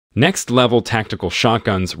Next-level tactical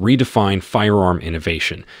shotguns redefine firearm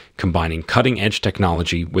innovation, combining cutting-edge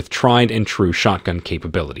technology with tried-and-true shotgun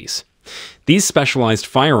capabilities. These specialized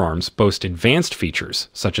firearms boast advanced features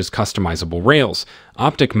such as customizable rails,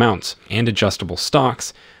 optic mounts, and adjustable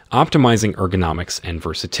stocks, optimizing ergonomics and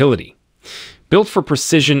versatility. Built for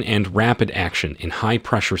precision and rapid action in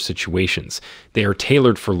high-pressure situations, they are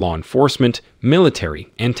tailored for law enforcement,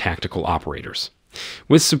 military, and tactical operators.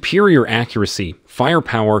 With superior accuracy,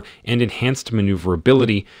 firepower, and enhanced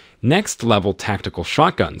maneuverability, next-level tactical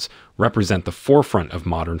shotguns represent the forefront of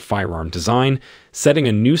modern firearm design, setting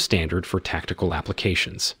a new standard for tactical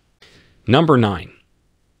applications. Number 9.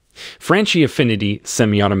 Franchi Affinity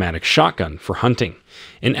Semiautomatic Shotgun for Hunting,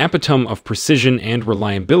 an epitome of precision and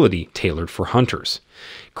reliability tailored for hunters.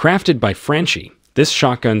 Crafted by Franchi, this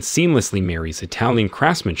shotgun seamlessly marries Italian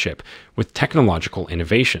craftsmanship with technological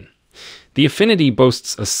innovation. The Affinity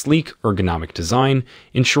boasts a sleek, ergonomic design,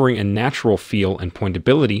 ensuring a natural feel and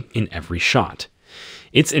pointability in every shot.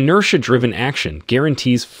 Its inertia-driven action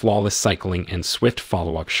guarantees flawless cycling and swift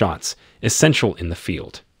follow-up shots, essential in the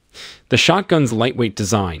field. The shotgun's lightweight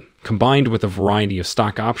design, combined with a variety of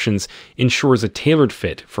stock options, ensures a tailored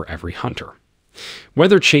fit for every hunter.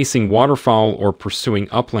 Whether chasing waterfowl or pursuing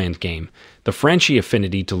upland game, the Franchi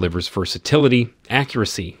Affinity delivers versatility,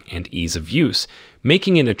 accuracy, and ease of use,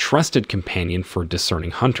 making it a trusted companion for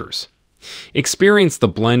discerning hunters. Experience the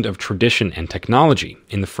blend of tradition and technology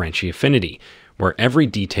in the Franchi Affinity, where every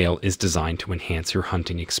detail is designed to enhance your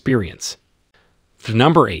hunting experience.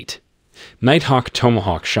 Number 8. Nighthawk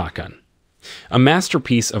Tomahawk Shotgun, a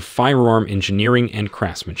masterpiece of firearm engineering and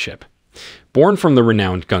craftsmanship. Born from the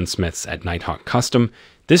renowned gunsmiths at Nighthawk Custom,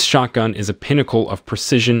 this shotgun is a pinnacle of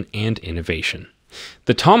precision and innovation.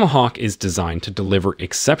 The Tomahawk is designed to deliver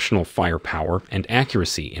exceptional firepower and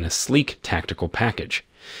accuracy in a sleek tactical package.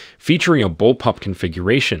 Featuring a bullpup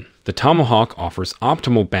configuration, the Tomahawk offers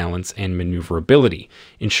optimal balance and maneuverability,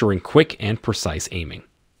 ensuring quick and precise aiming.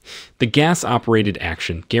 The gas-operated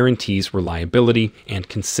action guarantees reliability and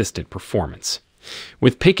consistent performance.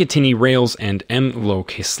 With Picatinny rails and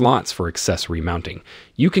M-lock slots for accessory mounting,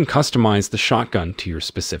 you can customize the shotgun to your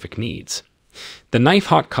specific needs. The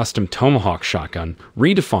Nighthawk Custom Tomahawk Shotgun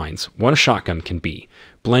redefines what a shotgun can be,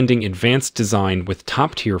 blending advanced design with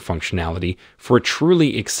top-tier functionality for a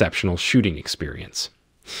truly exceptional shooting experience.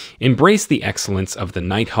 Embrace the excellence of the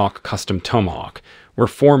Nighthawk Custom Tomahawk, where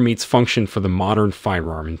form meets function for the modern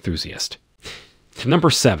firearm enthusiast. Number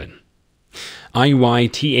 7. IUI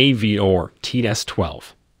TAVOR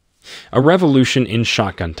TS-12, a revolution in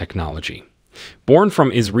shotgun technology. Born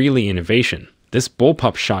from Israeli innovation, this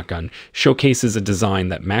bullpup shotgun showcases a design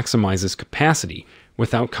that maximizes capacity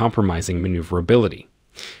without compromising maneuverability.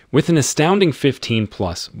 With an astounding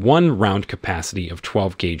 15+1 round capacity of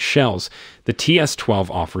 12-gauge shells, the TS-12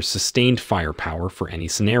 offers sustained firepower for any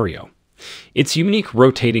scenario. Its unique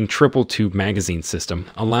rotating triple-tube magazine system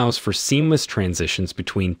allows for seamless transitions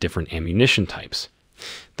between different ammunition types.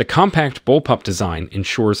 The compact bullpup design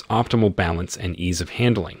ensures optimal balance and ease of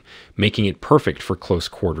handling, making it perfect for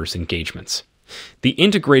close-quarters engagements. The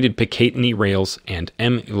integrated Picatinny rails and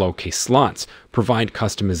M-lock slots provide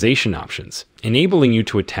customization options, enabling you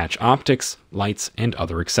to attach optics, lights, and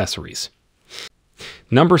other accessories.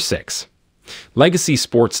 Number 6. Legacy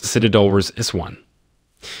Sports Citadel WESSON,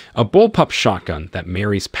 a bullpup shotgun that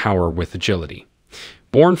marries power with agility.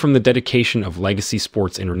 Born from the dedication of Legacy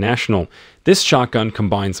Sports International, this shotgun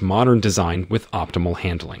combines modern design with optimal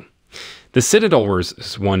handling. The Citadel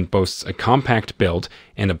WESSON boasts a compact build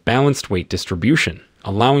and a balanced weight distribution,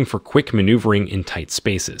 allowing for quick maneuvering in tight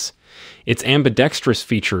spaces. Its ambidextrous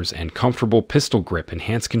features and comfortable pistol grip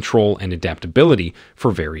enhance control and adaptability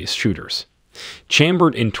for various shooters.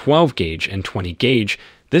 Chambered in 12-gauge and 20-gauge,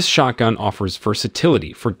 this shotgun offers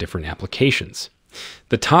versatility for different applications.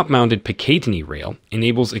 The top-mounted Picatinny rail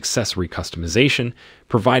enables accessory customization,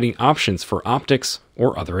 providing options for optics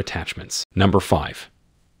or other attachments. Number 5.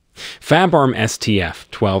 Fabarm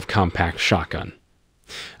STF-12 Compact Shotgun,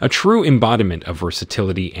 a true embodiment of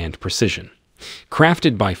versatility and precision.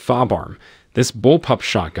 Crafted by Fabarm, this bullpup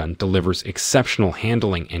shotgun delivers exceptional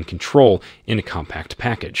handling and control in a compact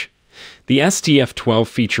package. The STF-12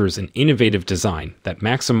 features an innovative design that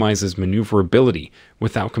maximizes maneuverability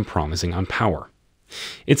without compromising on power.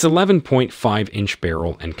 Its 11.5-inch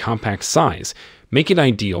barrel and compact size make it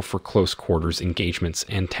ideal for close-quarters engagements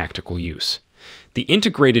and tactical use. The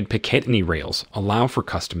integrated Picatinny rails allow for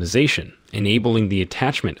customization, enabling the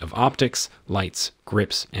attachment of optics, lights,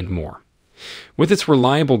 grips, and more. With its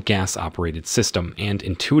reliable gas-operated system and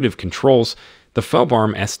intuitive controls, the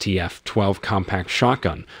Fabarm STF-12 compact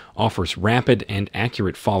shotgun offers rapid and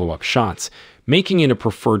accurate follow-up shots, making it a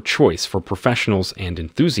preferred choice for professionals and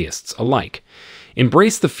enthusiasts alike.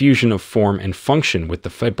 Embrace the fusion of form and function with the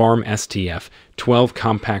Fabarm STF-12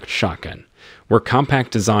 compact shotgun, where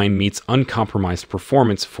compact design meets uncompromised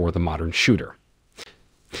performance for the modern shooter.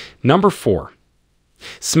 Number 4.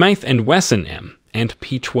 Smith & Wesson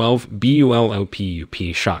M&P12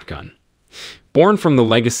 BULLPUP shotgun. Born from the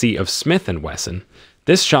legacy of Smith & Wesson,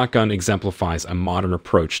 this shotgun exemplifies a modern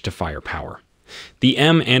approach to firepower. The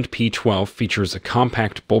M&P12 features a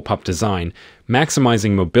compact bullpup design,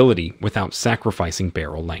 maximizing mobility without sacrificing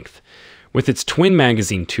barrel length. With its twin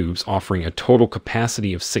magazine tubes offering a total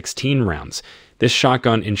capacity of 16 rounds, this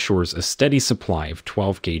shotgun ensures a steady supply of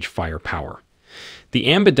 12-gauge firepower.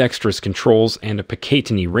 The ambidextrous controls and a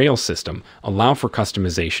Picatinny rail system allow for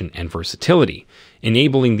customization and versatility,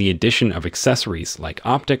 enabling the addition of accessories like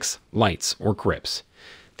optics, lights, or grips.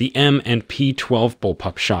 The M&P12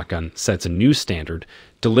 bullpup shotgun sets a new standard,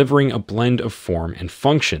 delivering a blend of form and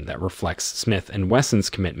function that reflects Smith & Wesson's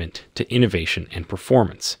commitment to innovation and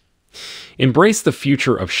performance. Embrace the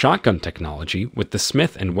future of shotgun technology with the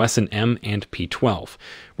Smith & Wesson M&P12,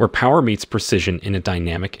 where power meets precision in a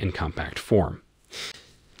dynamic and compact form.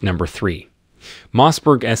 Number 3.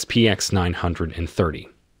 Mossberg SPX 930.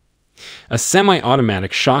 A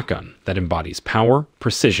semi-automatic shotgun that embodies power,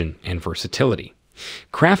 precision, and versatility.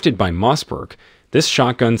 Crafted by Mossberg, this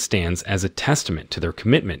shotgun stands as a testament to their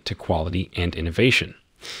commitment to quality and innovation.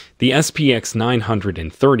 The SPX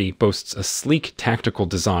 930 boasts a sleek tactical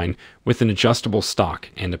design with an adjustable stock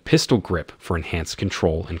and a pistol grip for enhanced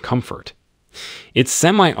control and comfort. Its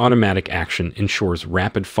semi-automatic action ensures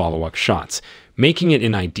rapid follow-up shots, making it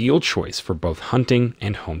an ideal choice for both hunting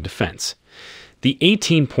and home defense. The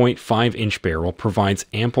 18.5-inch barrel provides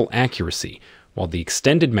ample accuracy, while the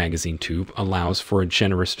extended magazine tube allows for a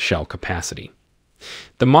generous shell capacity.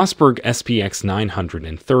 The Mossberg SPX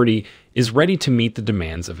 930 is ready to meet the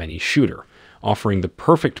demands of any shooter, offering the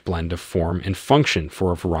perfect blend of form and function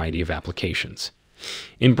for a variety of applications.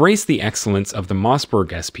 Embrace the excellence of the Mossberg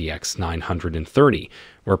SPX 930,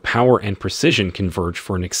 where power and precision converge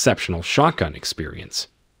for an exceptional shotgun experience.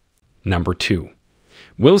 Number 2.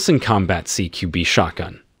 Wilson Combat CQB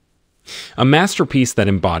shotgun. A masterpiece that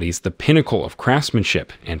embodies the pinnacle of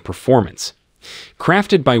craftsmanship and performance.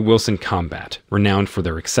 Crafted by Wilson Combat, renowned for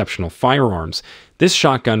their exceptional firearms, this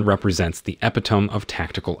shotgun represents the epitome of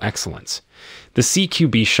tactical excellence. The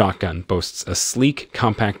CQB shotgun boasts a sleek,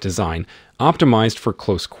 compact design optimized for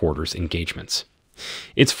close-quarters engagements.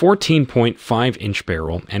 Its 14.5-inch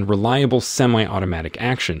barrel and reliable semi-automatic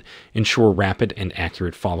action ensure rapid and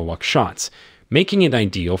accurate follow-up shots, making it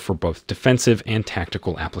ideal for both defensive and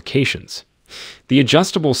tactical applications. The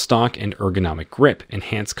adjustable stock and ergonomic grip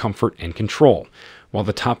enhance comfort and control, while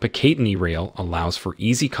the top Picatinny rail allows for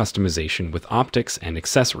easy customization with optics and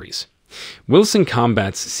accessories. Wilson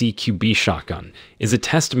Combat's CQB shotgun is a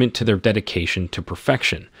testament to their dedication to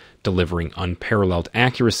perfection, delivering unparalleled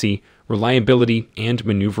accuracy, reliability, and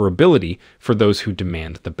maneuverability for those who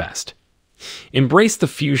demand the best. Embrace the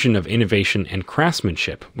fusion of innovation and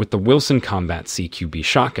craftsmanship with the Wilson Combat CQB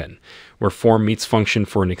shotgun, where form meets function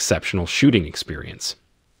for an exceptional shooting experience.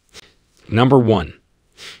 Number 1.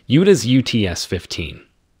 Utas UTS-15.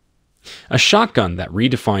 A shotgun that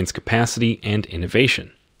redefines capacity and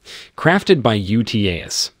innovation. Crafted by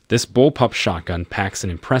UTAS, this bullpup shotgun packs an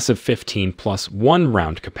impressive 15 plus 1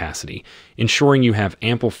 round capacity, ensuring you have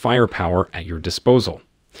ample firepower at your disposal.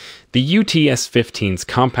 The UTS-15's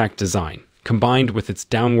compact design, combined with its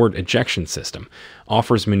downward ejection system,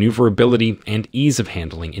 offers maneuverability and ease of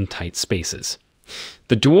handling in tight spaces.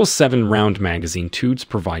 The dual 7-round magazine tubes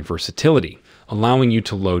provide versatility, allowing you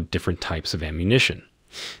to load different types of ammunition.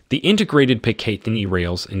 The integrated Picatinny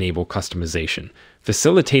rails enable customization,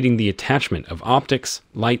 facilitating the attachment of optics,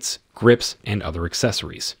 lights, grips, and other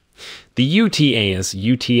accessories. The UTAS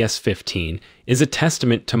UTS-15 is a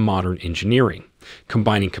testament to modern engineering,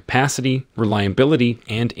 combining capacity, reliability,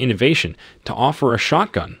 and innovation to offer a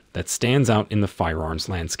shotgun that stands out in the firearms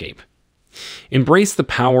landscape. Embrace the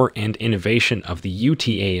power and innovation of the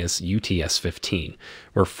UTAS UTS-15,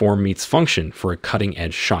 where form meets function for a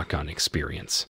cutting-edge shotgun experience.